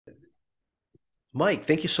Mike,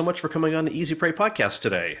 thank you so much for coming on the Easy Pray podcast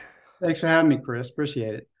today. Thanks for having me, Chris.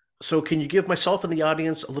 Appreciate it. So, can you give myself and the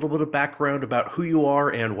audience a little bit of background about who you are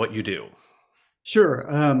and what you do? Sure.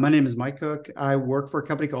 My name is Mike Cook. I work for a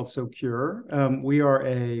company called Socure. We are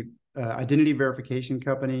a identity verification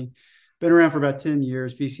company. Been around for about 10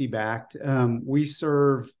 years, VC backed. We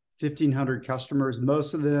serve 1,500 customers.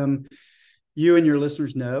 Most of them you and your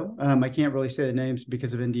listeners know. I can't really say the names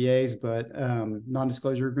because of NDAs, but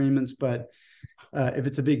non-disclosure agreements. But if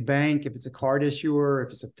it's a big bank, if it's a card issuer,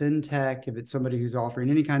 if it's a fintech, if it's somebody who's offering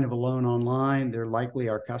any kind of a loan online, they're likely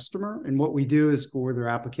our customer. And what we do is score their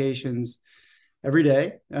applications every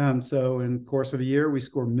day. So in the course of a year, we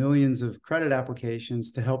score millions of credit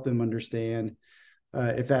applications to help them understand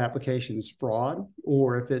if that application is fraud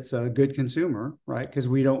or if it's a good consumer, right? Because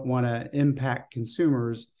we don't want to impact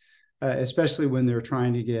consumers, especially when they're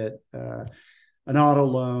trying to get an auto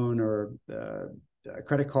loan or a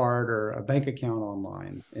credit card or a bank account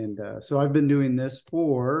online. And so I've been doing this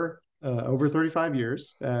for over 35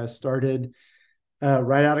 years. Started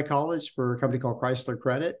right out of college for a company called Chrysler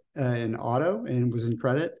Credit in auto and was in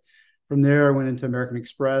credit. From there, I went into American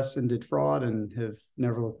Express and did fraud and have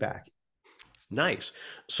never looked back. Nice.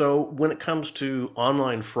 So, when it comes to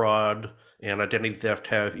online fraud and identity theft,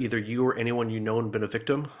 have either you or anyone you know been a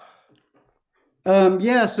victim?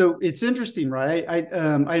 Yeah, so it's interesting, right?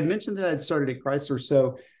 I had mentioned that I'd started at Chrysler.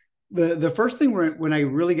 So the first thing when I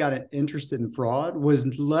really got interested in fraud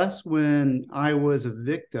was less when I was a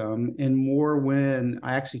victim and more when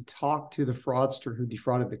I actually talked to the fraudster who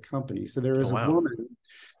defrauded the company. So there Oh, was a wow. woman,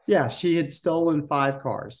 yeah, she had stolen 5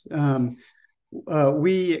 cars.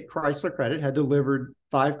 We at Chrysler Credit had delivered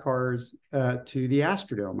 5 cars to the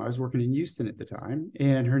Astrodome. I was working in Houston at the time,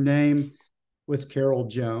 and her name was Carol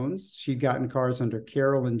Jones. She'd gotten cars under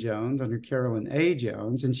Carolyn Jones, under Carolyn A.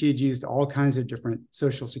 Jones, and she had used all kinds of different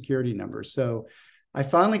social security numbers. So I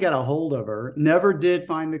finally got a hold of her. Never did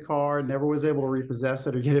find the car, never was able to repossess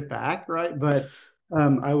it or get it back, right? But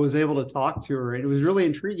I was able to talk to her. And it was really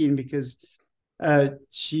intriguing because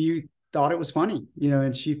she thought it was funny,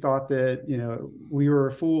 and she thought that, we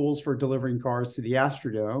were fools for delivering cars to the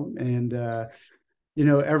Astrodome. And,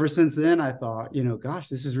 ever since then, I thought, gosh,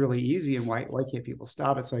 this is really easy, and why can't people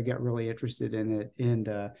stop it? So I got really interested in it, and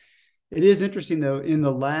it is interesting though. In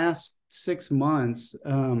the last 6 months,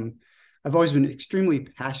 I've always been extremely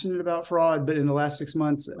passionate about fraud, but in the last 6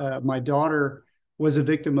 months, my daughter was a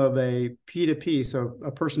victim of a P2P, so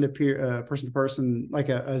a person to peer, person to person, like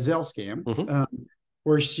a Zelle scam, Hmm.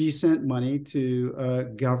 where she sent money to a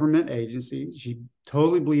government agency. She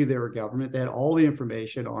totally believed they were government. They had all the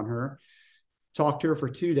information on her, talked to her for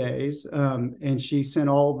 2 days, and she sent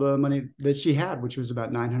all the money that she had, which was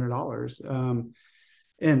about $900,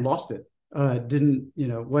 and lost it. Didn't,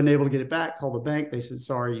 wasn't able to get it back. Called the bank. They said,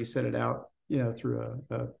 sorry, you sent it out, through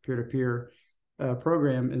a peer-to-peer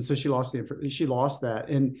program. And so she lost that.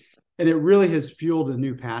 And it really has fueled a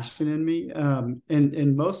new passion in me.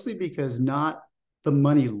 And mostly because not the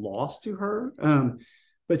money lost to her,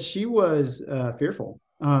 but she was fearful,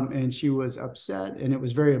 and she was upset, and it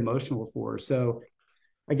was very emotional for her. So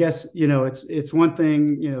I guess, it's one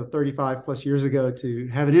thing, 35 plus years ago to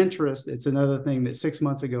have an interest. It's another thing that 6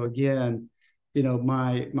 months ago, again,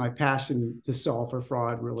 my passion to solve for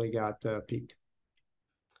fraud really got peaked.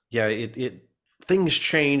 Yeah, it things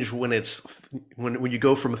change when when you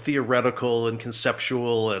go from theoretical and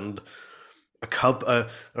conceptual and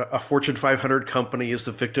a Fortune 500 company is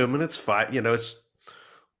the victim and it's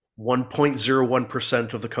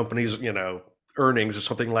 1.01% of the company's, earnings or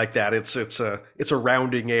something like that. It's a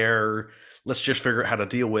rounding error. Let's just figure out how to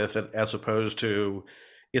deal with it, as opposed to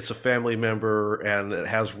it's a family member and it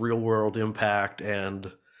has real world impact,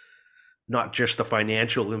 and not just the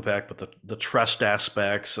financial impact, but the trust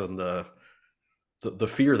aspects and the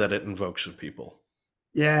fear that it invokes in people.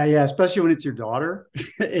 Yeah, yeah, especially when it's your daughter.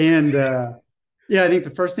 And yeah, I think the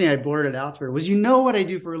first thing I blurted out to her was, what I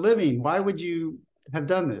do for a living. Why would you have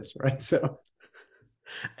done this? Right. So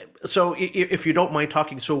So, if you don't mind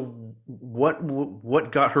talking, so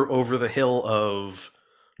what got her over the hill of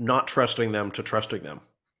not trusting them to trusting them?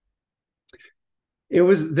 it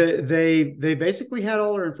was they basically had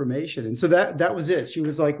all her information, and so that was it. She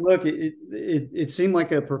was like, look, it seemed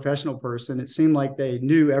like a professional person. It seemed like they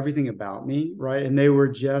knew everything about me, right? And they were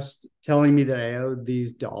just telling me that I owed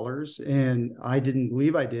these dollars, and I didn't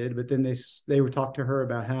believe I did. But then they would talk to her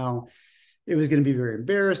about how it was going to be very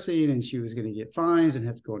embarrassing, and she was going to get fines and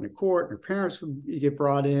have to go into court, and her parents would get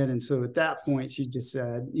brought in. And so at that point, she just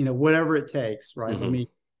said, whatever it takes, right? Let Hmm. me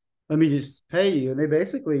let me just pay you. And they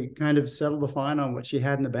basically kind of settled the fine on what she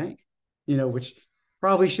had in the bank, which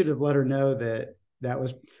probably should have let her know that that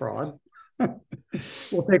was fraud.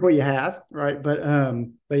 We'll take what you have, right? But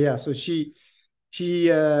yeah, so she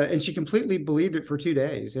completely believed it for 2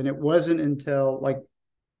 days, and it wasn't until like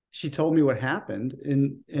she told me what happened,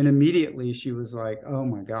 and immediately she was like, "Oh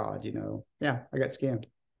my God, yeah, I got scammed."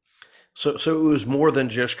 So it was more than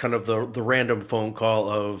just kind of the random phone call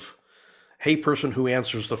of, "Hey, person who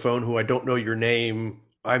answers the phone, who I don't know your name,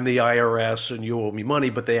 I'm the IRS and you owe me money,"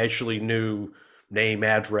 but they actually knew name,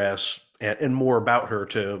 address, and more about her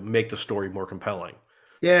to make the story more compelling.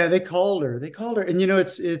 Yeah, they called her. They called her, and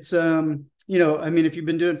I mean, if you've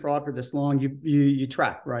been doing fraud for this long, you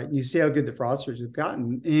track, right? And you see how good the fraudsters have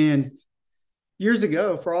gotten. And years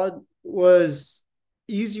ago, fraud was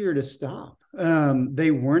easier to stop.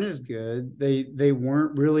 They weren't as good. They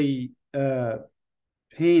weren't really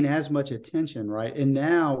paying as much attention, right? And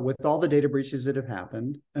now with all the data breaches that have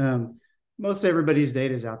happened, most everybody's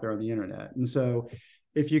data is out there on the internet. And so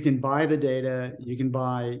if you can buy the data, you can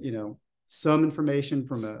buy, some information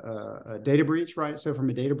from a data breach, right? So from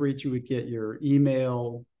a data breach, you would get your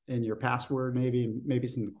email and your password, maybe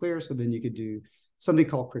it's in the clear. So then you could do something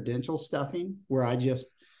called credential stuffing, where I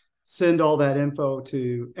just send all that info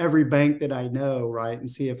to every bank that I know, right? And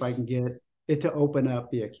see if I can get it to open up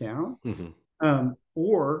the account. Mm-hmm.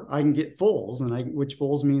 Or I can get fulls, which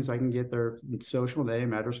fulls means I can get their social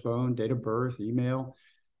name, address, phone, date of birth, email,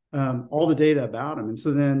 all the data about them. And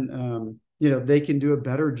so then, they can do a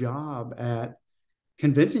better job at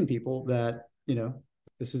convincing people that,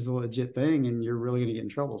 this is a legit thing and you're really going to get in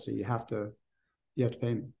trouble. So you have to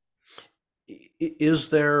pay me. Is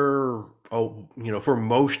there, for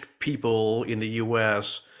most people in the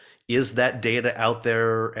US, is that data out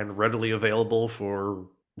there and readily available for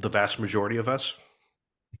the vast majority of us?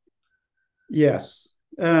 Yes.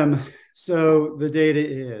 So the data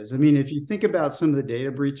is, I mean, if you think about some of the data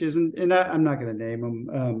breaches, and I'm not going to name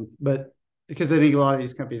them, but because I think a lot of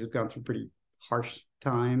these companies have gone through pretty harsh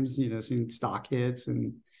times, seen stock hits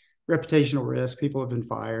and reputational risk. People have been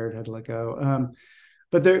fired, had to let go.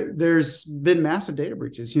 But there's been massive data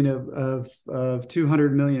breaches, of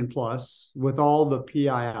 200 million plus with all the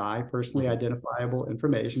PII, personally Mm-hmm. identifiable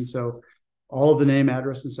information. So all of the name,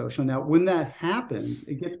 address, and social. Now, when that happens,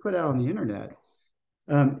 it gets put out on the internet.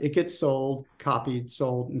 It gets sold, copied,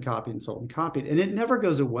 sold, and copied, and sold, and copied, and it never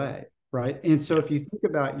goes away, right? And so Yeah. if you think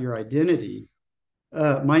about your identity,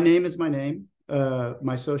 my name is my name,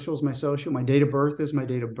 my social is my social, my date of birth is my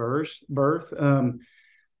date of birth.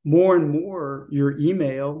 More and more, your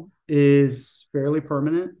email is fairly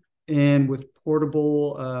permanent, and with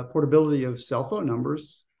portability of cell phone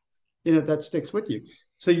numbers, that sticks with you.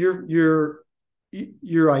 So your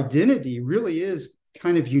identity really is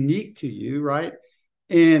kind of unique to you, right?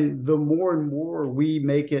 And the more and more we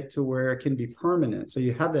make it to where it can be permanent, so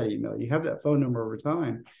you have that email, you have that phone number over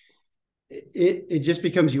time, it just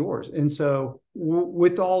becomes yours. And so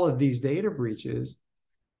with all of these data breaches,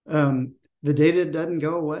 the data doesn't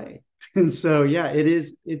go away. And so, yeah,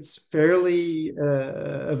 it's fairly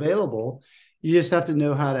available. You just have to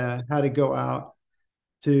know how to go out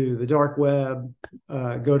to the dark web,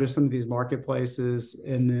 go to some of these marketplaces,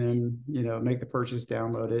 and then make the purchase,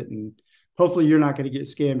 download it, and hopefully you're not going to get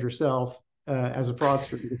scammed yourself as a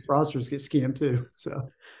fraudster, because fraudsters get scammed too. So,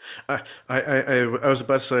 I was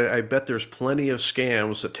about to say, I bet there's plenty of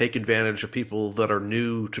scams that take advantage of people that are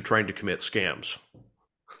new to trying to commit scams.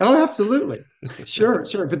 oh, absolutely, sure,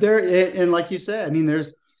 sure. But and like you said, I mean,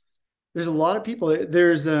 there's a lot of people.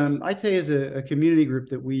 There's IT is a community group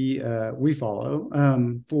that we follow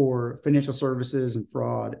for financial services and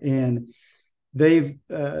fraud, and they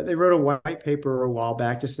wrote a white paper a while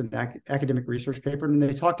back, just an academic research paper, and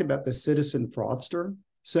they talked about the citizen fraudster.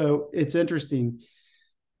 So it's interesting.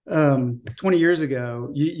 20 years ago,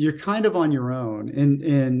 you're kind of on your own.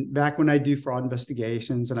 And back when I do fraud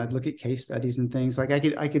investigations and I'd look at case studies and things, like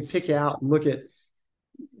I could pick out and look at,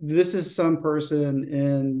 this is some person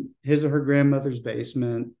in his or her grandmother's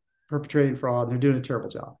basement perpetrating fraud, and they're doing a terrible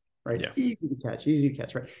job, right? Yeah. Easy to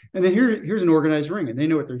catch, right? And then here's an organized ring, and they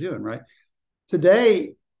know what they're doing, right?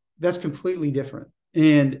 Today, that's completely different.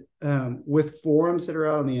 And with forums that are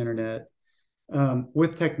out on the internet,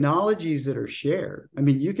 with technologies that are shared, I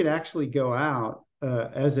mean, you can actually go out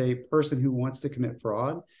as a person who wants to commit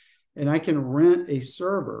fraud, and I can rent a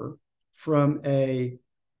server from a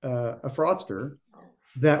fraudster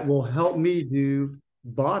that will help me do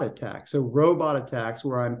bot attacks, so robot attacks,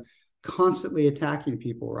 where I'm constantly attacking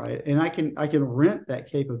people, right? And I can rent that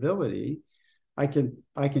capability. I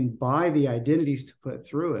can buy the identities to put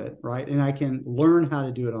through it, right? And I can learn how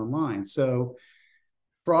to do it online. So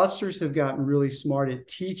fraudsters have gotten really smart at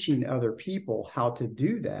teaching other people how to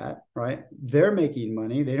do that, right? They're making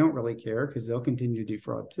money. They don't really care because they'll continue to do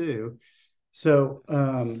fraud too. So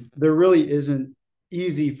there really isn't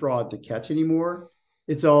easy fraud to catch anymore.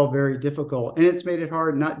 It's all very difficult. And it's made it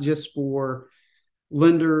hard not just for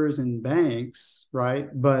lenders and banks, right?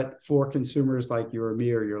 But for consumers like you or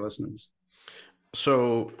me or your listeners.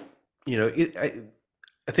 So, you know,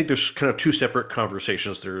 I think there's kind of two separate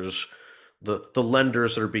conversations. There's the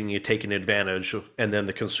lenders that are being taken advantage of, and then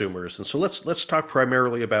the consumers. And so let's talk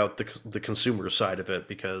primarily about the consumer side of it,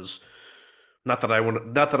 because not that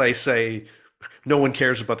I say no one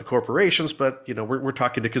cares about the corporations, but you know we're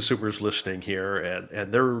talking to consumers listening here,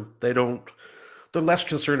 and they're less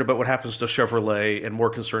concerned about what happens to Chevrolet and more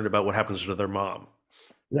concerned about what happens to their mom.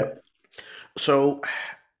 Yep. So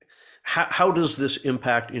how does this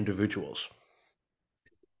impact individuals?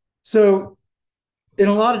 So in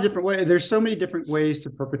a lot of different ways, there's so many different ways to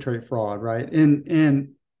perpetrate fraud, right? And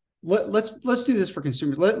let's do this for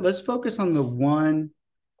consumers. Let's focus on the one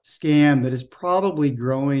scam that is probably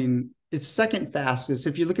growing. It's second fastest.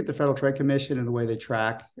 If you look at the Federal Trade Commission and the way they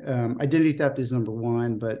track, identity theft is number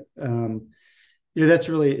one, but that's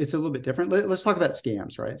really it's a little bit different. Let's talk about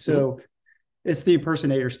scams, right? Mhm. So it's the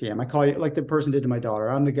impersonator scam. I call you like the person did to my daughter.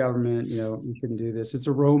 I'm the government. You shouldn't do this. It's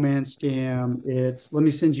a romance scam. It's let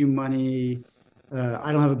me send you money.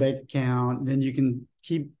 I don't have a bank account. Then you can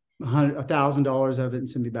keep $1,000 of it and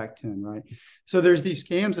send me back 10. Right. So there's these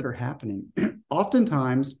scams that are happening.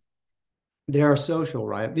 Oftentimes they are social.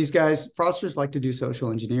 Right. These guys, fraudsters, like to do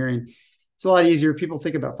social engineering. It's a lot easier. People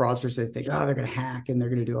think about fraudsters. They think, oh, they're going to hack and they're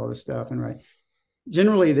going to do all this stuff. And right,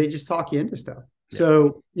 generally they just talk you into stuff. Yeah.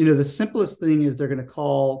 So, the simplest thing is they're going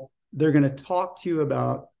to talk to you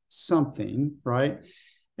about something, right?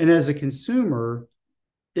 And as a consumer,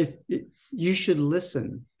 if it, you should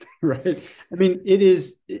listen, right? I mean, it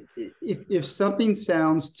is if something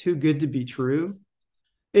sounds too good to be true,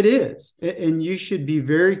 it is. And you should be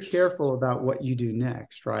very careful about what you do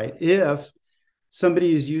next, right? If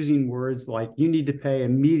somebody is using words like you need to pay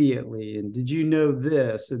immediately and did you know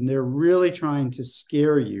this, and they're really trying to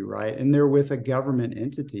scare you, right, and they're with a government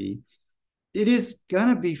entity, it is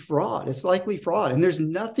going to be fraud. It's likely fraud, and there's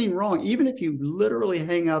nothing wrong even if you literally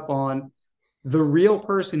hang up on the real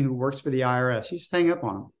person who works for the IRS. You just hang up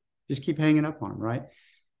on them, just keep hanging up on them, right?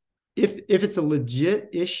 If it's a legit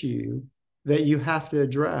issue that you have to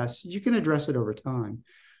address, you can address it over time.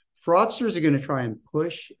 Fraudsters are going to try and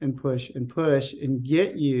push and push and push and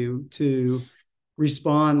get you to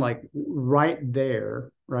respond like right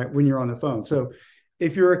there, right when you're on the phone. So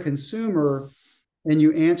if you're a consumer and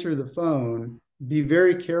you answer the phone, be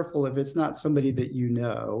very careful if it's not somebody that you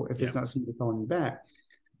know, if Yeah. it's not somebody calling you back.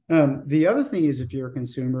 The other thing is, if you're a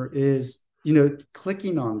consumer, is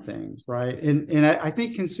clicking on things, right? And I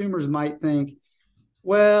think consumers might think,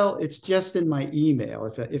 well, it's just in my email.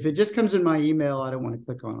 If it just comes in my email, I don't want to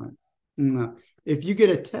click on it. No. If you get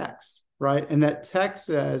a text, right, and that text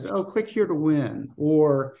says, "Oh, click here to win,"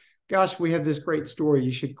 or "Gosh, we have this great story.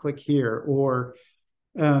 You should click here," or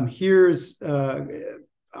 "Here's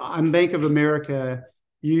I'm Bank of America.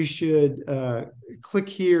 You should click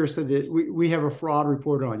here so that we have a fraud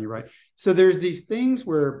report on you," right? So there's these things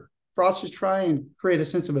where fraudsters try and create a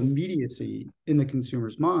sense of immediacy in the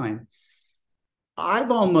consumer's mind. I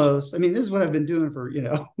mean, this is what I've been doing for,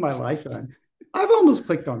 my lifetime. I've almost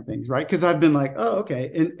clicked on things, right? Because I've been like, oh,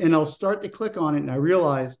 okay. And I'll start to click on it and I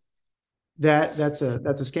realize that that's a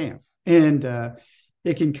scam. And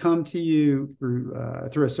it can come to you through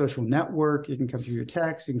a social network. It can come through your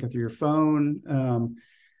text. It can come through your phone, on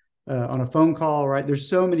a phone call, right? There's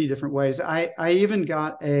so many different ways. I even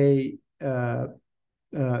got a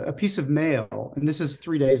piece of mail, and this is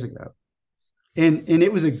 3 days ago, and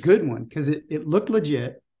it was a good one because it looked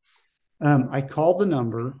legit. I called the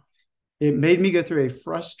number. It made me go through a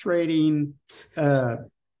frustrating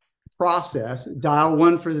process. Dial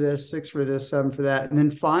one for this, six for this, seven for that, and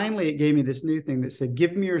then finally it gave me this new thing that said,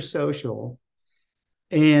 "Give me your social,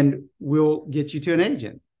 and we'll get you to an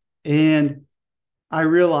agent." And I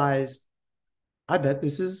realized, I bet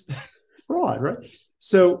this is fraud, right?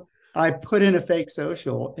 So I put in a fake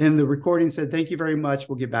social, and the recording said, "Thank you very much.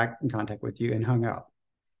 We'll get back in contact with you," and hung up.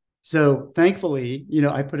 So thankfully,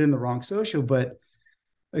 I put in the wrong social, but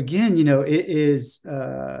again, it is.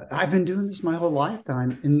 I've been doing this my whole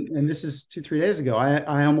lifetime, and this is 2 3 days ago.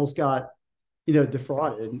 I almost got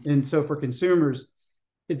defrauded, and so for consumers,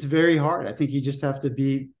 it's very hard. I think you just have to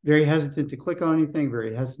be very hesitant to click on anything,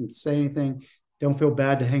 very hesitant to say anything. Don't feel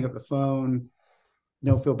bad to hang up the phone.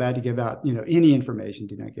 Don't feel bad to give out any information.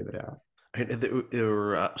 Do not give it out.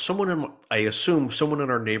 I assume someone in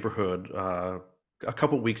our neighborhood a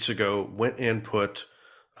couple weeks ago went and put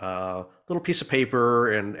a little piece of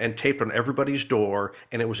paper and tape on everybody's door,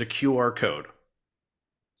 and it was a QR code.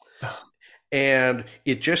 and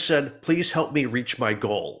it just said, "Please help me reach my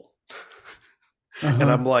goal." And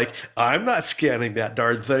Uh-huh. I'm like, I'm not scanning that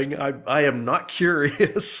darn thing. I am not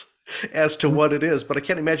curious as to what it is, but I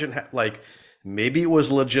can't imagine like maybe it was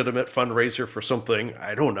a legitimate fundraiser for something.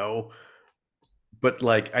 I don't know, but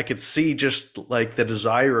like I could see just like the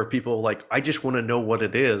desire of people like I just want to know what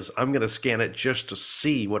it is. I'm going to scan it just to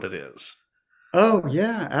see what it is. Oh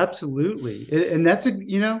yeah, absolutely. And that's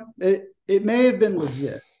it may have been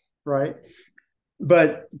legit, right?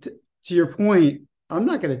 But to your point, I'm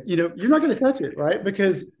not gonna, you're not gonna touch it, right?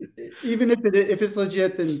 Because even if it's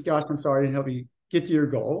legit, then gosh, I'm sorry, I didn't help you get to your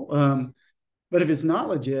goal. But if it's not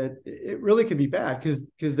legit, it really could be bad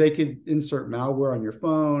because they could insert malware on your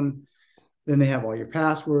phone. Then they have all your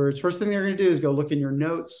passwords. First thing they're going to do is go look in your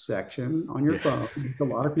notes section on your Yeah, phone. A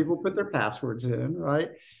lot of people put their passwords in,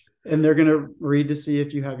 right? And they're going to read to see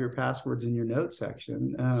if you have your passwords in your notes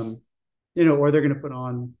section. Or they're going to put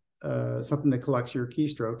on something that collects your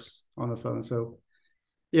keystrokes on the phone. So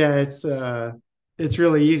yeah, it's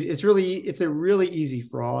really easy. It's a really easy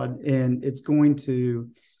fraud, and it's going to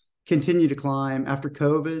continue to climb after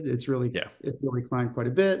COVID. yeah. It's really climbed quite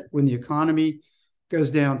a bit. When the economy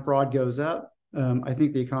goes down, fraud goes up. I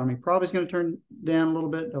think the economy probably is going to turn down a little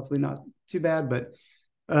bit. Hopefully, not too bad, but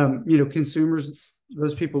consumers,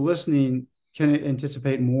 those people listening, can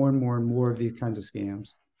anticipate more and more and more of these kinds of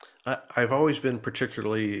scams. I've always been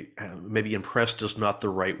particularly, maybe impressed is not the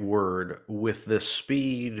right word, with the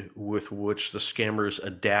speed with which the scammers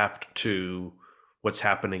adapt to what's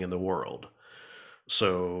happening in the world.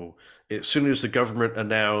 So as soon as the government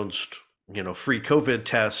announced, free COVID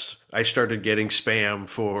tests, I started getting spam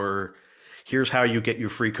for here's how you get your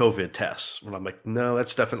free COVID tests. And I'm like, no,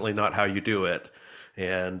 that's definitely not how you do it.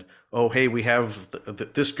 And oh, hey, we have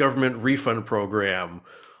this government refund program.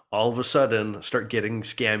 All of a sudden, start getting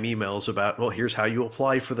scam emails about, well, here's how you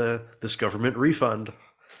apply for this government refund.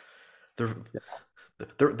 They're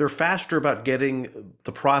they're faster about getting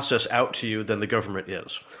the process out to you than the government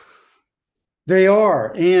is. They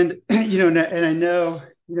are, and and I know,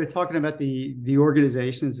 talking about the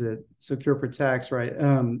organizations that Secure protects, right?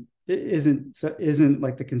 It isn't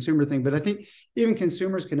like the consumer thing, but I think even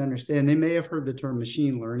consumers can understand. They may have heard the term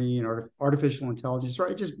machine learning and artificial intelligence,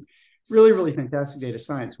 right? Just really, really fantastic data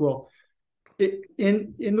science. Well,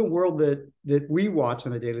 in the world that we watch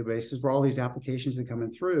on a daily basis, for all these applications that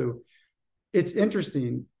coming through, it's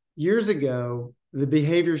interesting. Years ago, the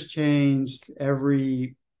behaviors changed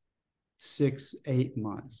every 6, 8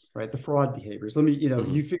 months, right? The fraud behaviors.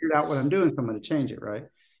 Mm-hmm. You figured out what I'm doing, so I'm going to change it, right?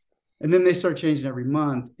 And then they start changing every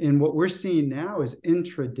month. And what we're seeing now is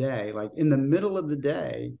intraday, like in the middle of the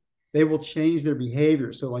day, they will change their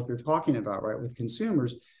behavior. So, like you're talking about, right, with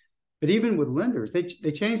consumers, but even with lenders, they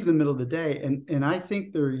change in the middle of the day. And I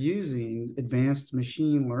think they're using advanced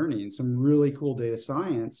machine learning, some really cool data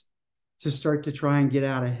science to start to try and get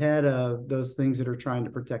out ahead of those things that are trying to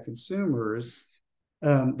protect consumers,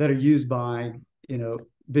 that are used by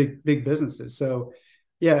big businesses. So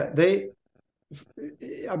yeah,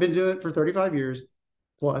 I've been doing it for 35 years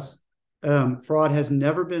plus. Fraud has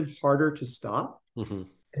never been harder to stop. Mm-hmm.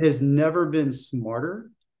 It has never been smarter.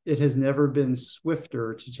 It has never been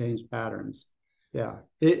swifter to change patterns. Yeah,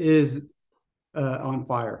 it is on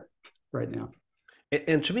fire right now.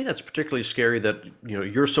 And to me, that's particularly scary that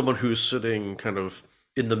you're someone who's sitting kind of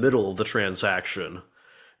in the middle of the transaction,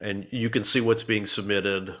 and you can see what's being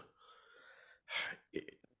submitted.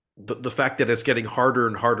 The fact that it's getting harder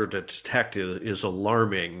and harder to detect is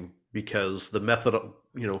alarming because the method,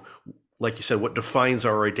 like you said, what defines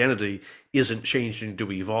our identity isn't changing to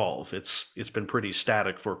evolve. It's been pretty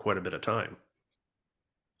static for quite a bit of time.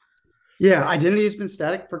 Yeah, identity has been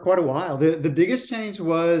static for quite a while. The biggest change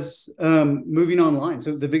was moving online.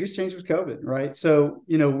 So the biggest change was COVID, right? So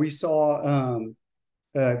we saw,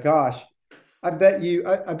 gosh, I bet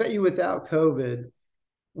you without COVID,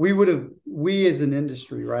 we as an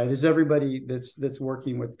industry, right, as everybody that's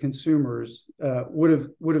working with consumers,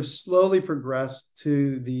 would have slowly progressed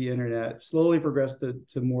to the internet, slowly progressed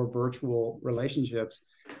to more virtual relationships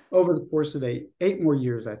over the course of eight more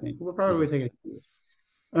years. I think we're probably Mm-hmm. taking it.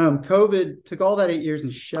 COVID took all that 8 years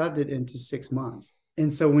and shoved it into 6 months.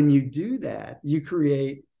 And so when you do that, you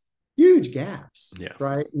create huge gaps, Yeah.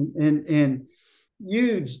 right? And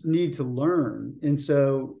huge need to learn. And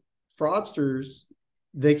so fraudsters,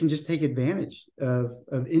 they can just take advantage of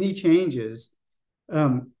any changes,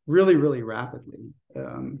 really, really rapidly.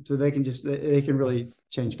 So they can really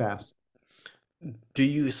change fast. Do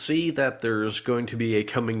you see that there's going to be a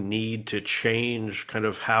coming need to change kind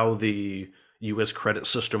of how the U.S. credit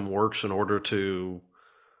system works in order to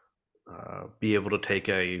be able to take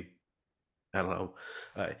a I don't know,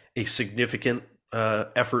 a significant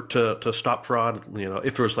effort to stop fraud.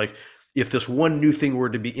 If there was like, if this one new thing were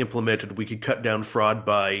to be implemented, we could cut down fraud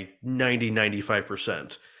by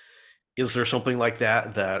 90-95%. Is there something like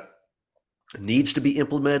that that needs to be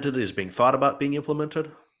implemented, is being thought about being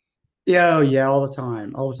implemented? Yeah, oh, yeah, all the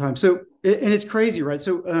time, all the time. So, and it's crazy, right?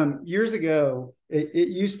 So, years ago, it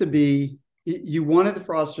used to be you wanted the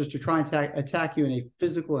fraudsters to try and attack you in a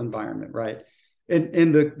physical environment, right?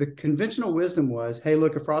 And the conventional wisdom was, hey,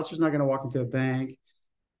 look, a fraudster's not going to walk into a bank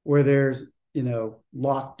where there's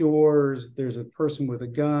locked doors, there's a person with a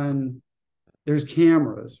gun, there's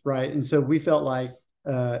cameras, right? And so we felt like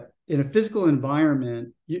in a physical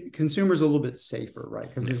environment, consumers are a little bit safer, right?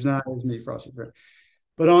 Because Yeah. there's not as many fraudsters.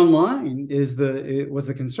 But online it was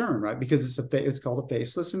the concern, right? Because it's called a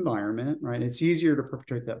faceless environment, right? It's easier to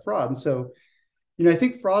perpetrate that fraud, and so I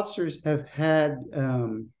think fraudsters have had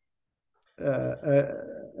kind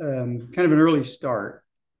of an early start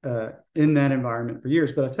in that environment for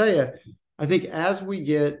years. But I tell you, I think as we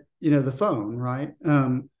get the phone, right,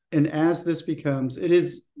 and as this becomes, it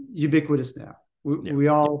is ubiquitous now. Yeah. We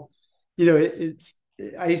all, it's.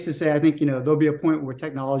 I used to say, I think there'll be a point where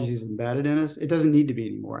technology is embedded in us. It doesn't need to be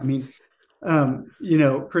anymore. I mean,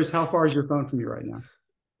 Chris, how far is your phone from you right now?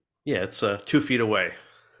 Yeah, it's 2 feet away.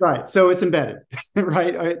 Right. So it's embedded,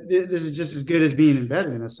 right? This is just as good as being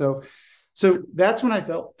embedded in us. So that's when I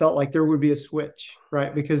felt like there would be a switch,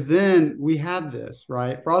 right? Because then we have this,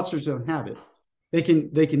 right? Fraudsters don't have it. They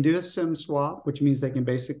can do a SIM swap, which means they can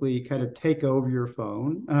basically kind of take over your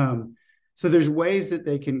phone. So there's ways that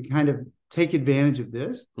they can kind of take advantage of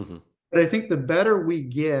this. Mm-hmm. But I think the better we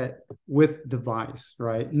get with device,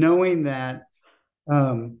 right? Knowing that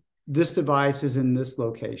this device is in this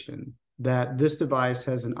location, that this device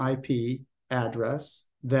has an IP address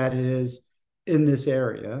that is in this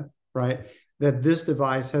area, right? That this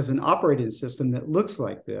device has an operating system that looks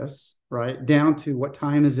like this, right? Down to what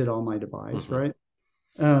time is it on my device, Mm-hmm. right?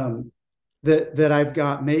 Um, that I've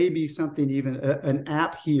got maybe something, even an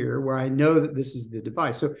app here where I know that this is the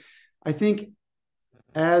device. So I think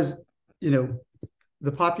as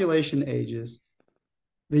the population ages,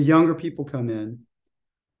 the younger people come in,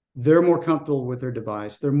 they're more comfortable with their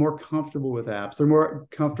device. They're more comfortable with apps. They're more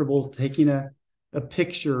comfortable taking a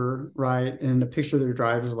picture, right, and a picture of their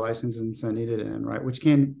driver's license and sending it in, right, which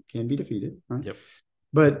can be defeated, right? Yep.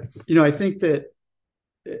 But I think that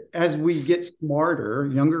as we get smarter,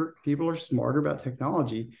 younger people are smarter about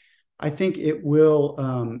technology. I think it will.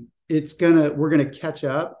 We're gonna catch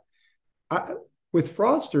up. With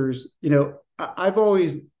fraudsters, I've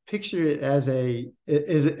always pictured it as a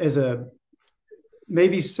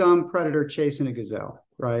maybe some predator chasing a gazelle,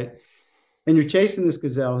 right? And you're chasing this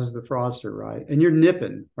gazelle as the fraudster, right? And you're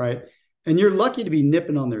nipping, right? And you're lucky to be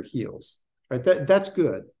nipping on their heels, right? That's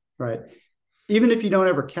good, right? Even if you don't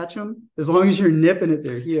ever catch them, as long as you're nipping at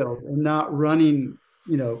their heels and not running,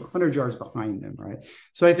 100 yards behind them, right?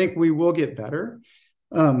 So I think we will get better.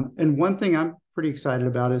 And one thing I'm pretty excited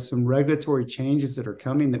about is some regulatory changes that are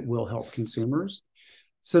coming that will help consumers.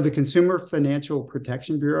 So the Consumer Financial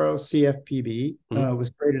Protection Bureau, CFPB, Mm-hmm. was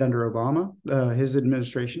created under Obama, his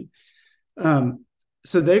administration.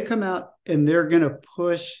 So they've come out and they're going to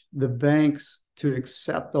push the banks to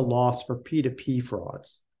accept the loss for P2P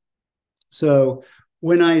frauds. So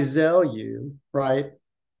when I Zelle you, right,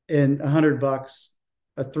 in $100,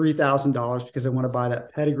 $3,000 because I want to buy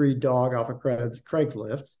that pedigree dog off of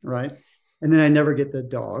Craigslist, right, and then I never get the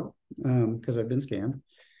dog because I've been scammed,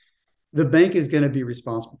 the bank is going to be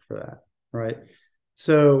responsible for that, right?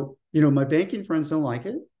 So my banking friends don't like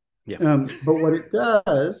it, Yeah. but what it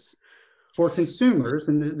does for consumers,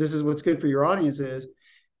 and this is what's good for your audience, is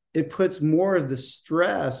it puts more of the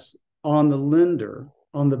stress on the lender,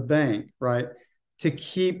 on the bank, right, to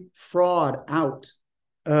keep fraud out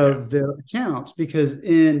of their accounts. Because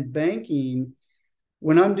in banking,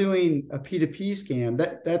 when I'm doing a P2P scam,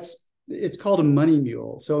 it's called a money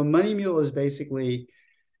mule. So a money mule is basically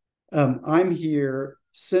I'm here,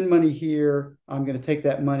 send money here, I'm going to take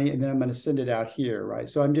that money and then I'm going to send it out here, right?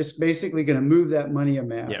 So I'm just basically going to move that money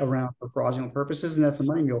around for fraudulent purposes, and that's a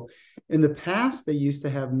money mule. In the past, they used to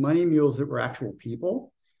have money mules that were actual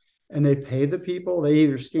people, and they paid the people. They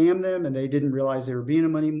either scammed them and they didn't realize they were being a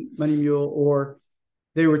money mule, or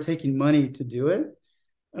they were taking money to do it.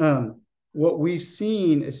 What we've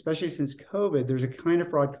seen, especially since COVID, there's a kind of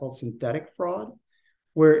fraud called synthetic fraud,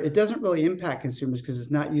 where it doesn't really impact consumers because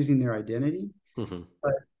it's not using their identity. Mm-hmm.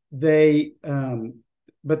 But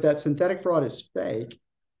but that synthetic fraud is fake,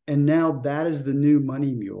 and now that is the new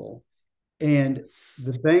money mule. And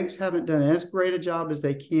the banks haven't done as great a job as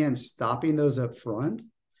they can stopping those up front.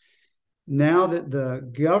 Now that the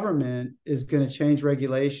government is going to change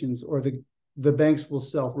regulations, or the banks will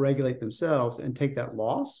self-regulate themselves and take that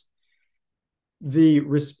loss, the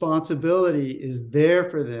responsibility is there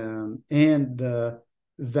for them, and the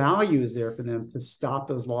value is there for them to stop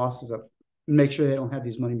those losses up and make sure they don't have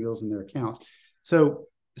these money mules in their accounts. So,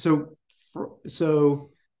 so, so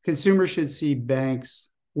consumers should see banks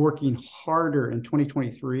working harder in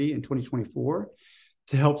 2023 and 2024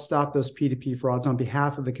 to help stop those P2P frauds on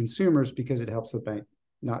behalf of the consumers, because it helps the bank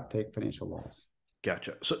not take financial loss.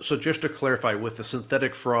 Gotcha. So just to clarify, with the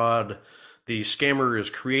synthetic fraud, the scammer is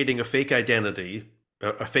creating a fake identity,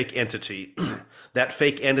 a fake entity. That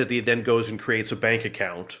fake entity then goes and creates a bank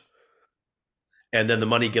account, and then the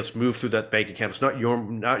money gets moved through that bank account. It's not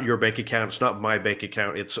your bank account. It's not my bank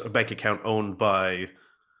account. It's a bank account owned by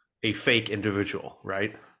a fake individual,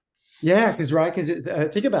 right? Yeah, because right, because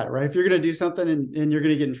think about it, right? If you're going to do something and you're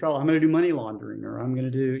going to get in trouble, I'm going to do money laundering, or I'm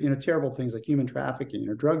going to do terrible things like human trafficking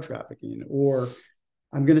or drug trafficking, or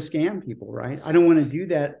I'm going to scam people, right? I don't want to do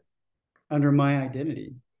that under my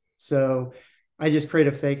identity, so I just create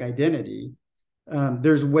a fake identity.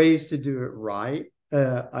 There's ways to do it right.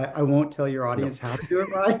 I won't tell your No. audience how to do it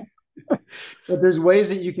right, but there's ways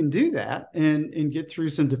that you can do that and get through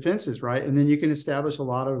some defenses, right? And then you can establish a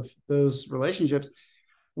lot of those relationships.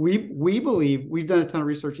 We believe, we've done a ton of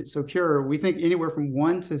research at Socure. We think anywhere from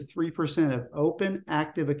 1 to 3% of open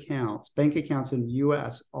active accounts, bank accounts in the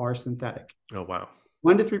U.S. are synthetic. Oh, wow.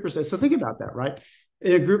 1 to 3%. So think about that, right?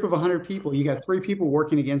 In a group of 100 people, you got 3 people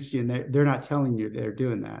working against you, and they're not telling you they're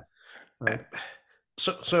doing that, right?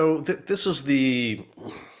 This is the,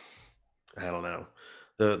 I don't know,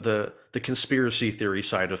 the conspiracy theory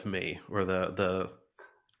side of me, or the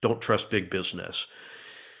don't trust big business.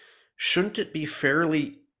 Shouldn't it be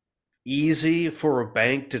fairly easy for a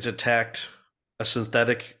bank to detect a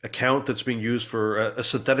synthetic account that's being used for a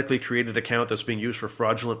synthetically created account that's being used for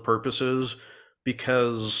fraudulent purposes?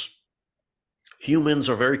 Because humans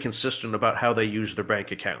are very consistent about how they use their bank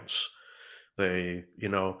accounts.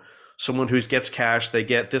 Someone who gets cash, they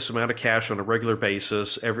get this amount of cash on a regular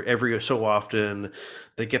basis. Every so often,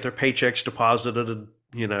 they get their paychecks deposited.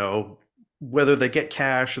 Whether they get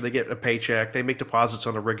cash or they get a paycheck, they make deposits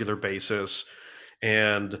on a regular basis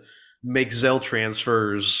and make Zelle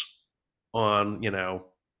transfers on,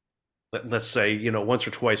 let's say, once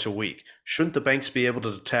or twice a week. Shouldn't the banks be able to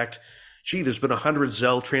detect, gee, there's been 100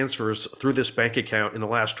 Zelle transfers through this bank account in the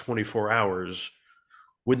last 24 hours?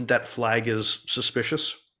 Wouldn't that flag as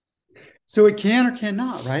suspicious? So it can or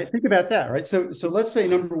cannot, right? Think about that, right? So let's say,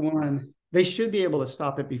 number one, they should be able to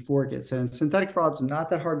stop it before it gets in. Synthetic fraud is not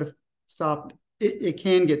that hard to stop. It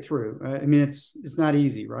can get through. I mean, it's not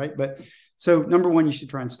easy, right? But so number one, you should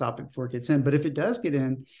try and stop it before it gets in. But if it does get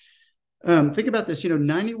in, think about this.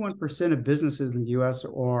 91% of businesses in the U.S.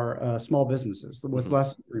 are small businesses with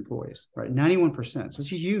less than 3 employees, right? 91%. So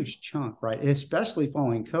it's a huge chunk, right? And especially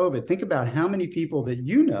following COVID. Think about how many people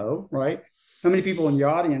that right? How many people in your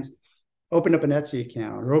audience open up an Etsy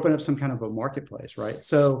account or open up some kind of a marketplace, right?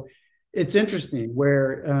 So it's interesting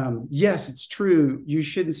where, yes, it's true, you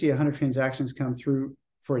shouldn't see 100 transactions come through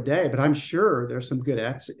for a day, but I'm sure there's some good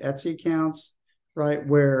Etsy accounts, right,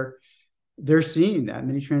 where they're seeing that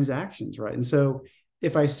many transactions, right? And so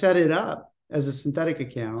if I set it up as a synthetic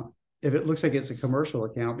account, if it looks like it's a commercial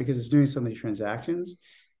account because it's doing so many transactions,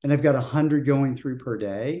 and I've got 100 going through per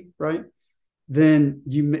day, right, then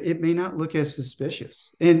it may not look as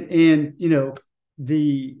suspicious. And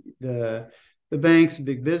the banks and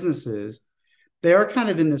big businesses, they are kind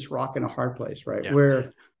of in this rock and a hard place, right? Yeah.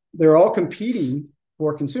 Where they're all competing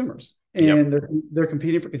for consumers, and Yep. they're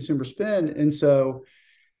competing for consumer spend. And so,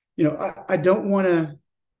 I don't want to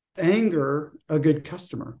anger a good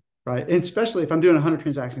customer, right? And especially if I'm doing 100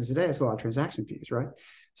 transactions a day, it's a lot of transaction fees, right?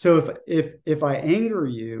 So if I anger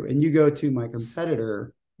you and you go to my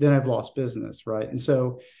competitor, then I've lost business, right? And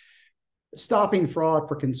so stopping fraud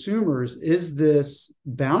for consumers is this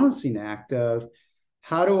balancing act of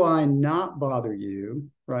how do I not bother you,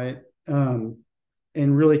 right? And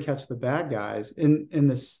really catch the bad guys. And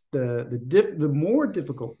the more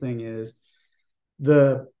difficult thing is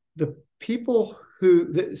the people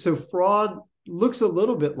so fraud looks a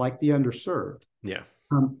little bit like the underserved, Yeah.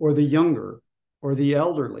 or the younger, or the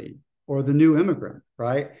elderly, or the new immigrant,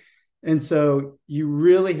 right? And so you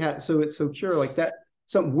really have, so it's Socure like that.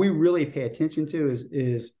 Something we really pay attention to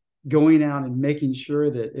is going out and making sure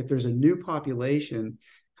that if there's a new population,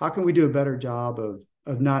 how can we do a better job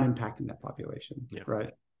of not impacting that population, Yeah.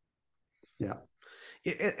 right? Yeah.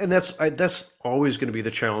 And that's always going to be the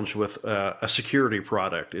challenge with a security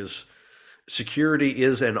product. Is security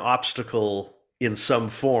is an obstacle in some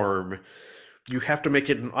form, you have to make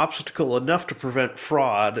it an obstacle enough to prevent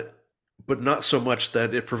fraud, but not so much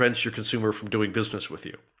that it prevents your consumer from doing business with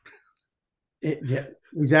you. Yeah,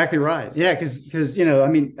 exactly right. Yeah, because you know, I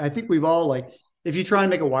mean, I think we've all like, if you try and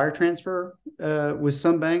make a wire transfer with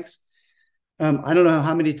some banks, I don't know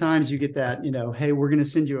how many times you get that, you know, hey, we're going to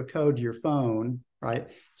send you a code to your phone, right?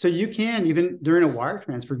 So you can even during a wire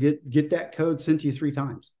transfer get that code sent to you 3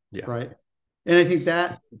 times, Yeah. right? And I think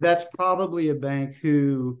that's probably a bank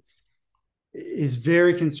who is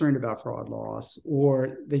very concerned about fraud loss,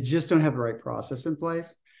 or they just don't have the right process in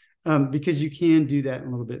place, because you can do that in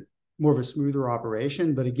a little bit more of a smoother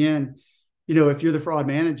operation. But again, you know, if you're the fraud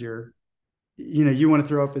manager, you know, you want to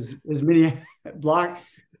throw up as many block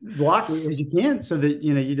as you can so that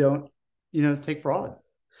you know you don't take fraud.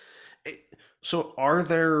 So are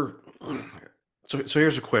there so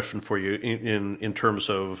here's a question for you in terms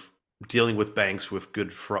of dealing with banks with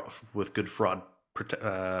good fraud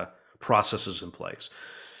uh, processes in place.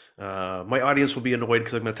 My audience will be annoyed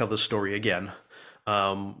because I'm going to tell this story again.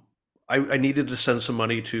 Um, I needed to send some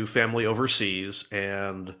money to family overseas,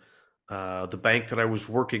 and the bank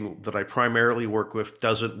that I primarily work with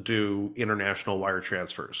doesn't do international wire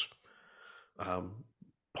transfers. Um,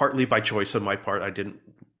 Partly by choice on my part, I didn't.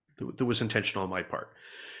 It was intentional on my part,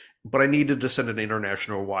 but I needed to send an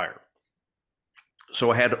international wire.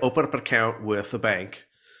 So I had to open up an account with the bank,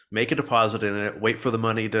 make a deposit in it, wait for the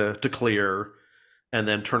money to clear, and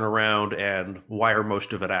then turn around and wire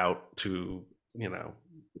most of it out to, you know,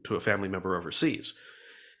 to a family member overseas.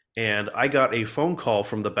 And I got a phone call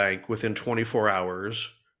from the bank within 24 hours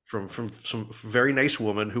from some very nice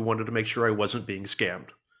woman who wanted to make sure I wasn't being scammed.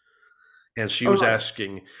 And she All was right.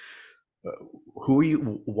 asking, who are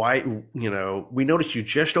you, why, you know, we noticed you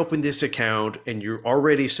just opened this account and you're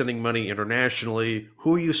already sending money internationally.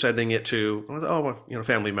 Who are you sending it to? Oh, well, you know,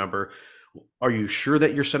 family member. Are you sure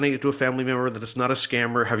that you're sending it to a family member, that it's not a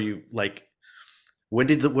scammer? Have you, like, when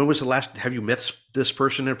was the last, have you met this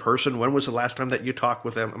person in person? When was the last time that you talked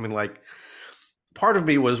with them? I mean, like, part of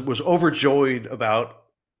me was overjoyed about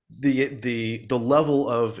the level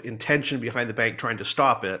of intention behind the bank trying to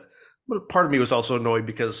stop it, but part of me was also annoyed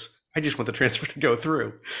because I just want the transfer to go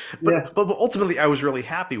through. Yeah. But ultimately, I was really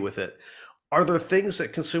happy with it. Are there things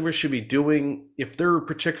that consumers should be doing if they're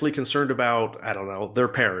particularly concerned about, I don't know, their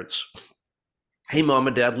parents? Hey, mom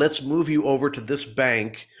and dad, let's move you over to this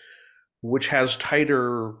bank, which has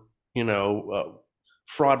tighter, you know,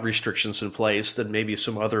 fraud restrictions in place than maybe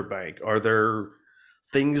some other bank. Are there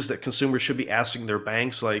things that consumers should be asking their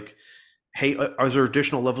banks, like, hey, are there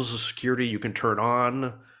additional levels of security you can turn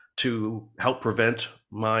on to help prevent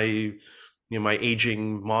my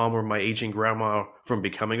aging mom or my aging grandma from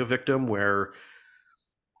becoming a victim, where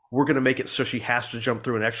we're going to make it so she has to jump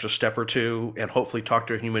through an extra step or two and hopefully talk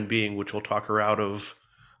to a human being, which will talk her out of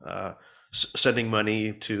uh, sending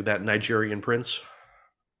money to that Nigerian prince.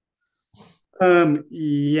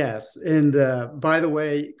 Yes. And by the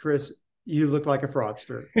way, Chris, you look like a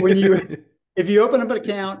fraudster. If you open up an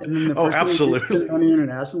account and then the Oh, first thing you do is absolutely. send money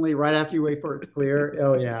internationally right after you wait for it to clear.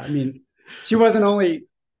 Oh yeah. I mean, she wasn't only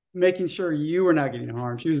making sure you were not getting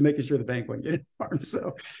harmed, she was making sure the bank wasn't getting harmed.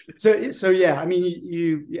 So yeah, I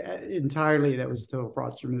mean, yeah, entirely, that was a total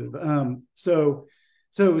fraudster move. So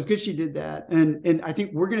it was good she did that. And I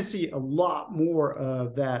think we're going to see a lot more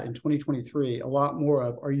of that in 2023, a lot more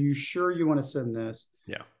of, are you sure you want to send this?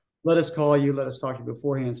 Yeah. Let us call you, let us talk to you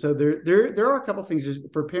beforehand. So there are a couple of things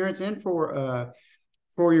for parents and for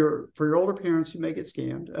your older parents who may get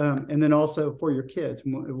scammed, and then also for your kids.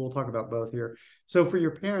 We'll talk about both here. So for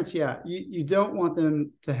your parents, yeah, you don't want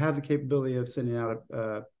them to have the capability of sending out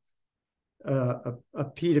a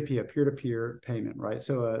P2P, a peer-to-peer payment, right?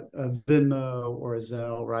 So a Venmo or a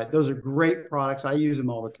Zelle, right? Those are great products. I use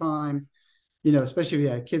them all the time, you know, especially if you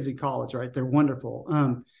have kids in college, right? They're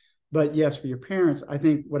wonderful. But yes, for your parents, I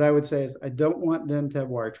think what I would say is I don't want them to have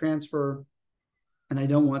wire transfer, and I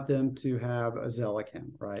don't want them to have a Zelle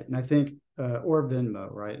account, right? And I think, or Venmo,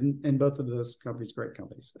 right? And both of those companies, great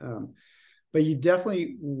companies. But you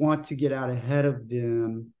definitely want to get out ahead of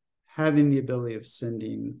them having the ability of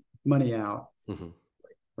sending money out, Mm-hmm.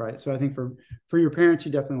 right? So I think for your parents,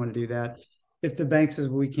 you definitely want to do that. If the bank says,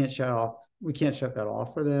 well, we can't shut that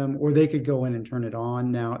off for them, or they could go in and turn it on.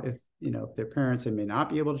 Now, if you know, if they're parents, they may not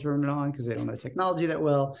be able to turn it on because they don't know technology that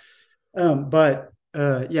well. But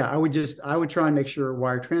yeah, I would try and make sure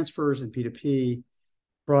wire transfers and P2P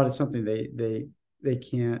fraud is something they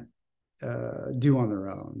can't do on their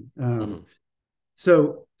own. Mm-hmm.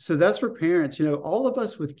 So that's for parents. You know, all of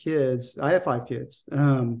us with kids. I have 5 kids,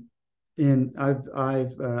 and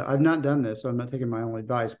I've not done this, so I'm not taking my own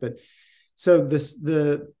advice. But so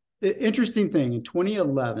the interesting thing in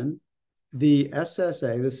 2011, the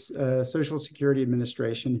SSA, this Social Security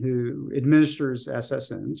Administration, who administers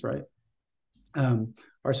SSNs, right?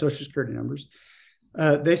 Our Social Security numbers,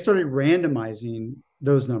 they started randomizing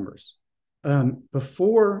those numbers.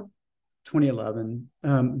 Before 2011,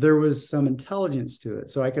 there was some intelligence to it.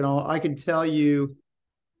 So I could tell you,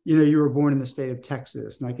 you were born in the state of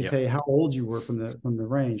Texas, and I could Yeah. tell you how old you were from the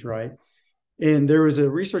range, right? And there was a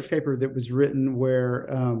research paper that was written where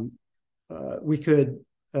we could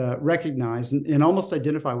recognize and almost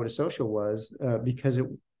identify what a social was because it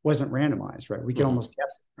wasn't randomized, right? We could Hmm. almost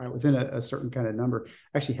guess it, right, within a certain kind of number.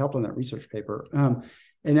 Actually, helped on that research paper.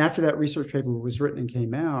 And after that research paper was written and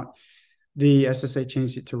came out, the SSA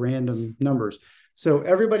changed it to random numbers. So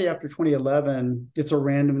everybody after 2011 gets a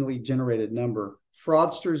randomly generated number.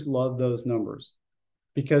 Fraudsters love those numbers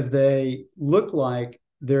because they look like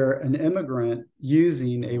they're an immigrant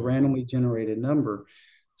using a Hmm. randomly generated number.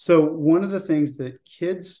 So one of the things that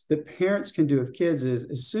parents can do with kids is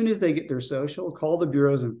as soon as they get their social, call the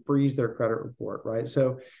bureaus and freeze their credit report, right?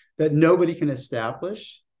 So that nobody can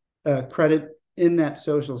establish credit in that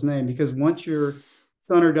social's name, because once your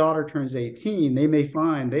son or daughter turns 18, they may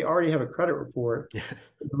find they already have a credit report, Yeah.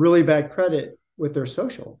 really bad credit with their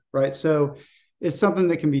social, right? So it's something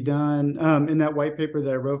that can be done in that white paper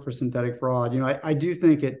that I wrote for synthetic fraud. I do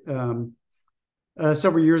think it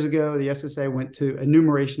several years ago, the SSA went to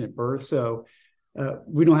enumeration at birth. So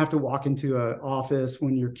we don't have to walk into an office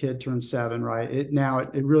when your kid turns 7, right? It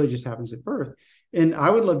really just happens at birth. And I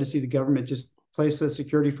would love to see the government just place a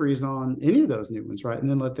security freeze on any of those new ones, right? And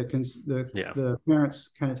then let Yeah. the parents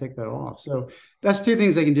kind of take that off. So that's two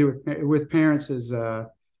things they can do with parents is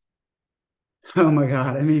oh my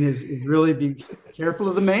God, I mean, is really be careful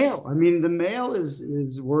of the mail. I mean, the mail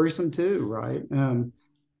is worrisome too, right? And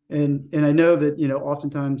I know that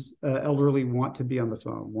oftentimes elderly want to be on the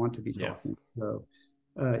phone, want to be Yeah. talking. So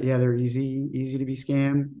yeah, they're easy to be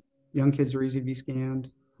scammed. Young kids are easy to be scammed.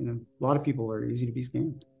 A lot of people are easy to be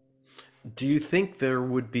scammed. Do you think there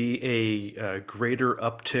would be a greater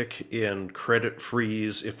uptick in credit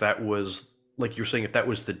freeze if that was, like you're saying, if that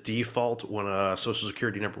was the default when a social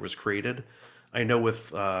security number was created? I know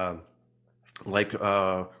with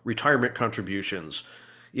retirement contributions,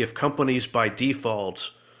 if companies by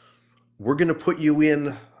default, we're going to put you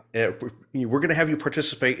in, we're going to have you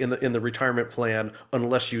participate in the retirement plan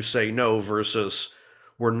unless you say no, versus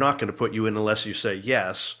we're not going to put you in unless you say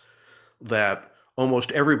yes, that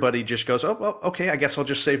almost everybody just goes, oh, well, okay, I guess I'll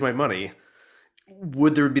just save my money.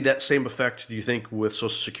 Would there be that same effect, do you think, with social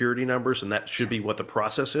security numbers? And that should be what the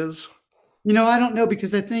process is? I don't know,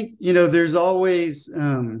 because I think there's always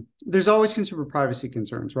consumer privacy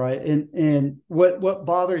concerns, right? And what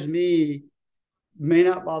bothers me may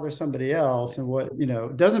not bother somebody else, and what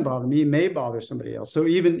doesn't bother me may bother somebody else. So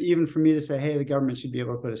even for me to say, hey, the government should be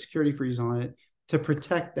able to put a security freeze on it to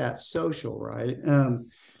protect that social, right?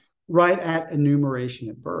 Right at enumeration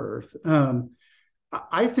at birth.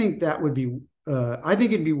 I think that would be I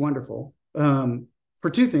think it'd be wonderful for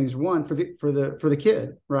two things. One, for the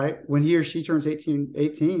kid, right? When he or she turns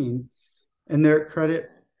 18 and their credit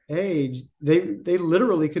age, they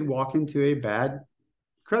literally could walk into a bad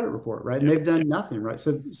credit report, right? And Yeah. they've done nothing, right?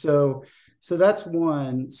 So that's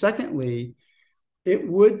one. Secondly, it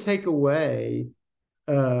would take away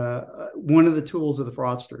one of the tools of the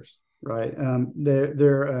fraudsters, right?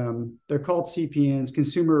 They're called CPNs,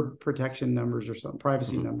 consumer protection numbers, or some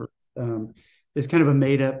privacy Mhm. number. Is kind of a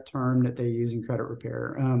made up term that they use in credit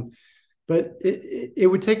repair. But it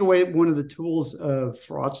would take away one of the tools of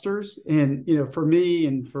fraudsters. And for me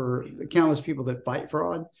and for the countless people that fight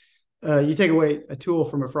fraud, you take away a tool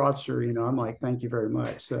from a fraudster, I'm like, thank you very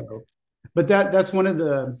much. So, but that's one of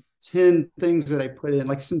the 10 things that I put in.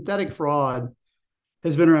 Like, synthetic fraud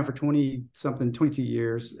has been around for 20 something, 22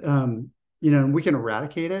 years. And we can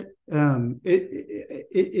eradicate it.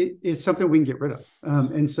 It's something we can get rid of.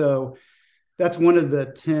 And so that's one of the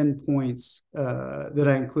 10 points that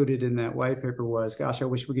I included in that white paper was, gosh, I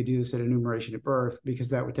wish we could do this at enumeration at birth, because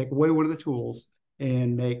that would take away one of the tools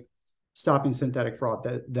and make stopping synthetic fraud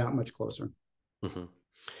that much closer. Mhm.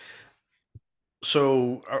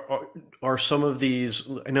 So, are some of these?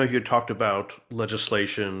 I know you had talked about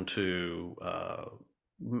legislation to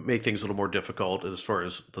make things a little more difficult as far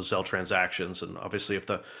as the Zelle transactions, and obviously, if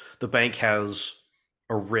the bank has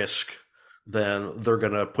a risk, then they're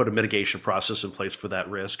going to put a mitigation process in place for that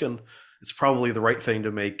risk, and it's probably the right thing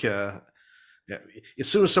to make. Yeah, as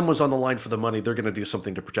soon as someone's on the line for the money, they're going to do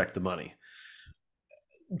something to protect the money.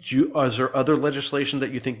 Is there other legislation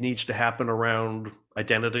that you think needs to happen around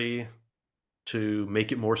identity to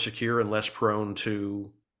make it more secure and less prone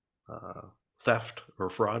to uh, theft or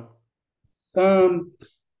fraud? Um,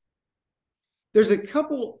 There's a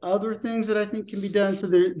couple other things that I think can be done. So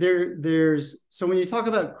there's so when you talk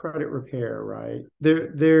about credit repair, right?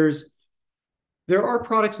 There are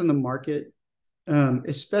products in the market,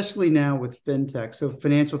 especially now with fintech, so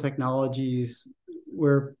financial technologies,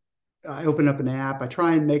 where I open up an app, I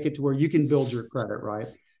try and make it to where you can build your credit, right?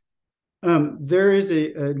 There is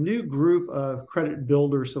a new group of credit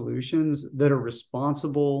builder solutions that are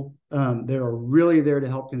responsible. That are really there to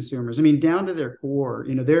help consumers. I mean, down to their core.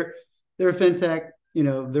 They're a fintech.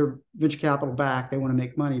 They're venture capital backed. They want to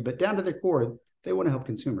make money, but down to their core, they want to help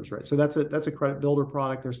consumers, right? So that's a credit builder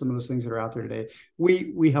product. There's some of those things that are out there today.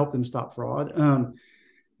 We help them stop fraud.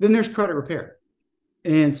 Then there's credit repair,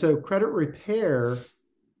 and so credit repair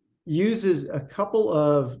uses a couple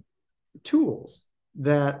of tools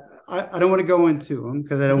that I don't want to go into them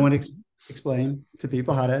because I don't want to explain to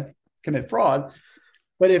people how to commit fraud.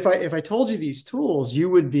 But if I told you these tools, you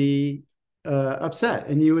would be upset,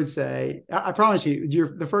 and you would say, I promise you,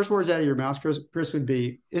 the first words out of your mouth, Chris, would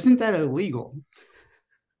be, "Isn't that illegal?"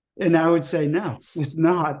 And I would say, "No, it's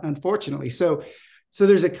not, unfortunately." So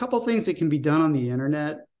there's a couple things that can be done on the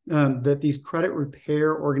internet, that these credit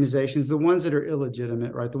repair organizations, the ones that are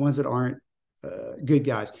illegitimate, right, the ones that aren't good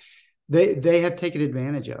guys, they have taken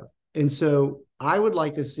advantage of. And so I would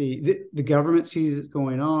like to see the government sees it's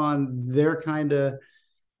going on. They're kind of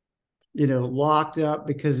locked up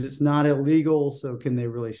because it's not illegal. So can they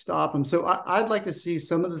really stop them? So I'd like to see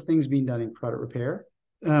some of the things being done in credit repair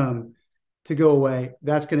to go away.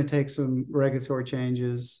 That's going to take some regulatory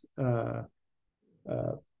changes. That's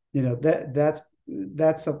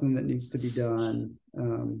something that needs to be done.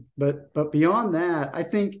 But beyond that, I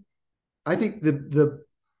think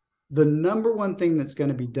the number one thing that's going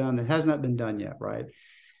to be done that has not been done yet, right?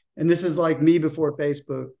 And this is like me before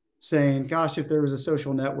Facebook saying, "Gosh, if there was a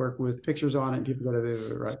social network with pictures on it, and people go to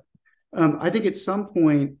it," right? I think at some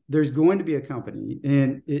point there's going to be a company,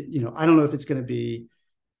 and I don't know if it's going to be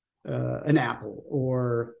an Apple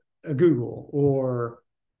or a Google or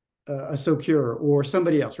a Socure or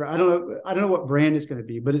somebody else, right? I don't know what brand it's going to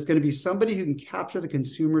be, but it's going to be somebody who can capture the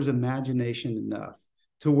consumer's imagination enough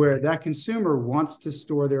to where that consumer wants to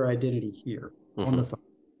store their identity here on the phone,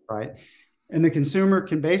 right? And the consumer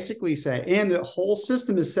can basically say, and the whole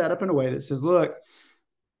system is set up in a way that says, "Look,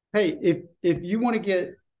 hey, if you want to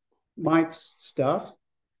get Mike's stuff,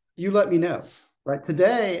 you let me know." Right?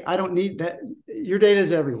 Today, I don't need that. Your data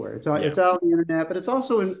is everywhere. It's out on the internet, but it's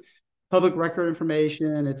also in public record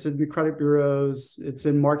information. It's in the credit bureaus. It's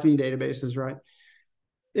in marketing databases, right?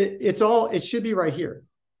 It should be right here.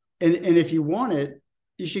 And if you want it,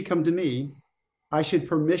 you should come to me. I should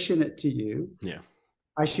permission it to you. Yeah.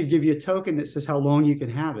 I should give you a token that says how long you can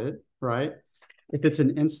have it, right? If it's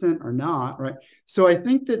an instant or not, right? So I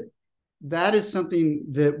think that is something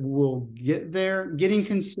that will get there. Getting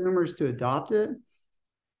consumers to adopt it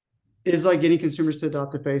is like getting consumers to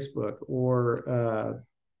adopt a Facebook or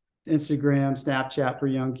Instagram, Snapchat for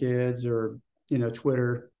young kids, or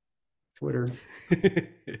Twitter,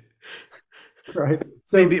 right?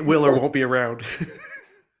 So Maybe it will or won't be around.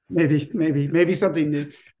 maybe something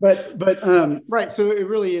new, but right. So it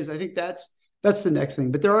really is. I think that's the next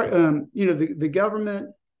thing. But there are the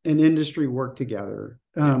government and industry work together.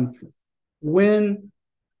 When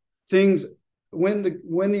the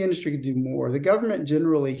industry could do more, the government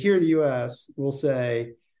generally here in the U.S. will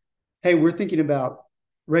say, "Hey, we're thinking about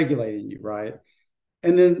regulating you," right?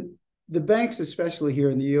 And then the banks, especially here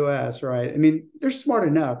in the U.S., right? I mean, they're smart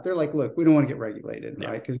enough. They're like, "Look, we don't want to get regulated,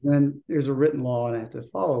 right? Because then there's a written law and I have to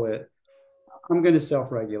follow it. I'm going to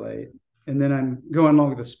self-regulate, and then I'm going along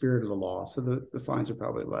with the spirit of the law. So the fines are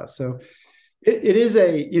probably less." So it is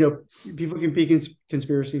people can be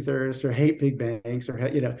conspiracy theorists or hate big banks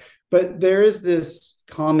but there is this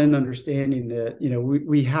common understanding that,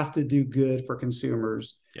 we have to do good for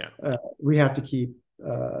consumers. Yeah. We have to keep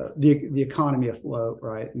the economy afloat,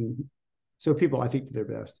 right? And so people, I think, do their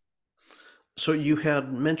best. So you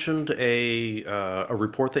had mentioned a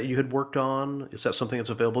report that you had worked on. Is that something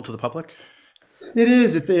that's available to the public? It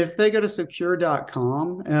is. If they go to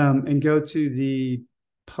secure.com and go to the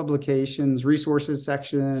publications resources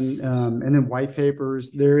section, and then white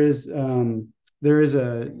papers, there is a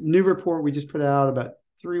new report we just put out about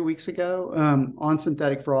 3 weeks ago on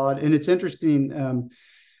synthetic fraud. And it's interesting.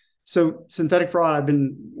 So synthetic fraud, I've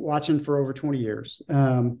been watching for over 20 years.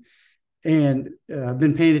 And I've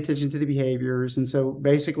been paying attention to the behaviors. And so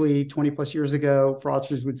basically 20 plus years ago,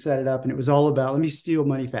 fraudsters would set it up, and it was all about, "Let me steal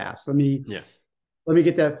money fast. Let me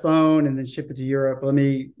get that phone and then ship it to Europe. Let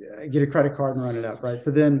me get a credit card and run it up," right?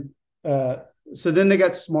 So then they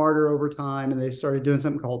got smarter over time, and they started doing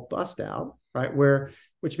something called bust out, right? Where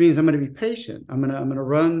which means I'm going to be patient. I'm going to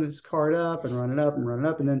run this card up and run it up and run it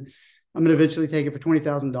up, and then I'm going to eventually take it for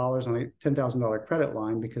 $20,000 on a $10,000 credit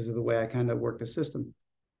line because of the way I kind of work the system.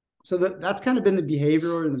 So that's kind of been the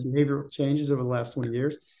behavioral and the behavioral changes over the last 20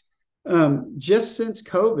 years. Just since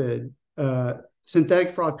COVID,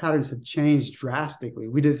 synthetic fraud patterns have changed drastically.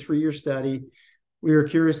 We did a 3-year study. We were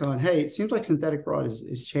curious on, hey, it seems like synthetic fraud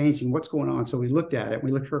is changing. What's going on? So we looked at it.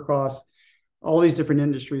 We looked across all these different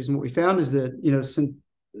industries, and what we found is that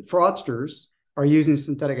fraudsters are using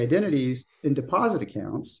synthetic identities in deposit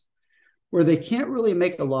accounts where they can't really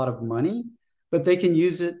make a lot of money, but they can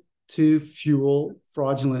use it to fuel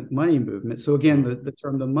fraudulent money movement. So again, the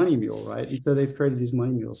term the money mule, right? And so they've created these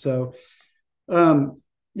money mules. So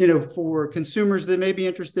for consumers that may be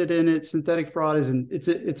interested in it, synthetic fraud it's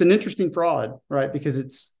an interesting fraud, right? Because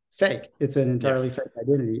it's fake. It's an entirely fake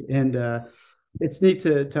identity, and it's neat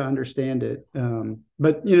to understand it.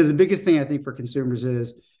 But the biggest thing I think for consumers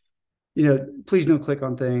is, please don't click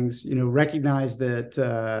on things. Recognize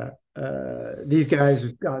that these guys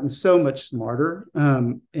have gotten so much smarter,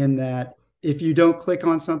 in that if you don't click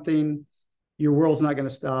on something, your world's not going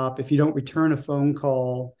to stop. If you don't return a phone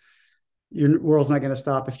call, your world's not going to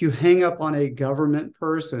stop. If you hang up on a government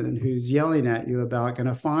person who's yelling at you about going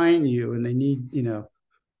to fine you and they need,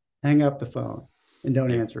 hang up the phone and don't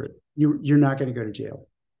Yeah. answer it. You're not going to go to jail.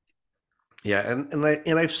 Yeah,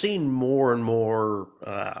 I've seen more and more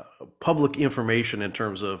public information in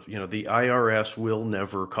terms of the IRS will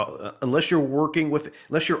never call unless you're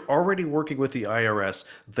already working with the IRS,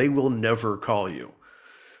 they will never call you.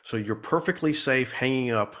 So you're perfectly safe hanging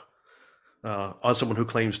up on someone who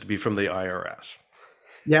claims to be from the IRS.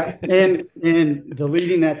 Yeah, and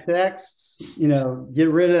deleting that text, get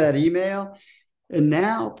rid of that email. And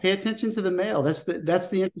now pay attention to the mail. That's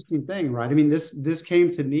the interesting thing, right? I mean, this came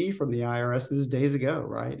to me from the IRS. This is days ago,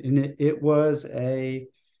 right? And it was a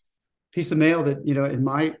piece of mail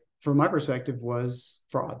that, from my perspective, was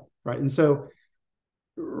fraud, right? And so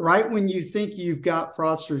right when you think you've got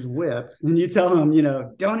fraudsters whipped and you tell them,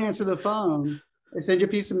 don't answer the phone, they send you a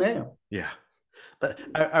piece of mail. Yeah.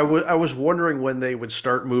 I was wondering when they would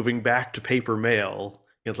start moving back to paper mail.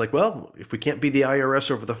 It's like, well, if we can't be the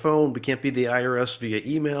IRS over the phone, we can't be the IRS via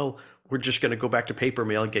email, we're just going to go back to paper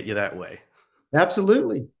mail and get you that way.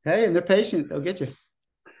 Absolutely. Hey, and they're patient. They'll get you.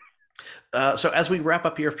 So as we wrap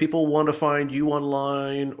up here, if people want to find you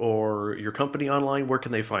online or your company online, where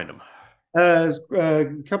can they find them?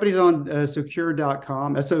 Companies on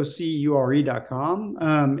secure.com, SOCURE.com.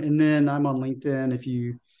 And then I'm on LinkedIn. If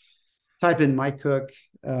you type in Mike Cook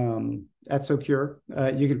at Secure,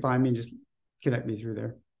 you can find me and just connect me through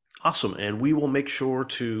there. Awesome, and we will make sure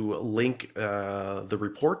to link the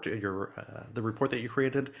report, the report that you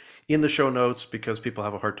created, in the show notes because people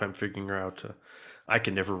have a hard time figuring out. I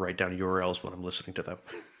can never write down URLs when I'm listening to them.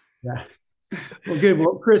 Yeah. Well, good.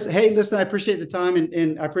 Well, Chris, hey, listen, I appreciate the time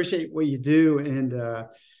and I appreciate what you do. And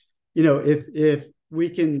if we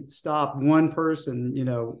can stop one person,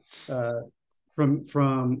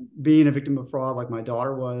 from being a victim of fraud like my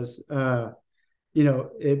daughter was,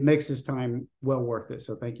 it makes this time well worth it.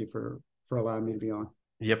 So thank you for allowing me to be on.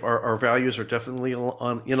 Yep, our values are definitely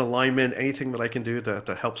in alignment. Anything that I can do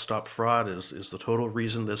to help stop fraud is the total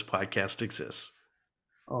reason this podcast exists.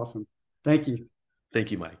 Awesome. Thank you.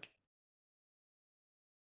 Thank you, Mike.